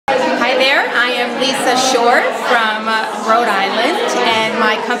Hi there, I am Lisa Shorr from Rhode Island, and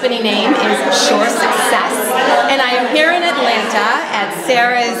my company name is Shorr Success, and I am here in Atlanta at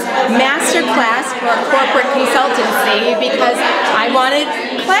Sarah's master class for corporate consultancy because I wanted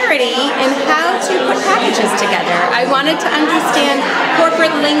clarity in how to put packages together. I wanted to understand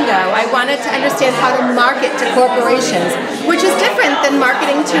corporate lingo. I wanted to understand how to market to corporations, which is different than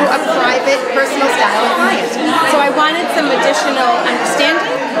marketing to a private, personal style client. So I wanted some additional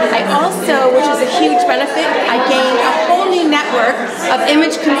understanding. I also, which is a huge benefit, I gained a whole new network of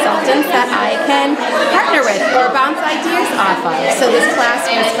image consultants that I can partner with or bounce ideas off of. So this class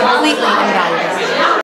was completely invaluable.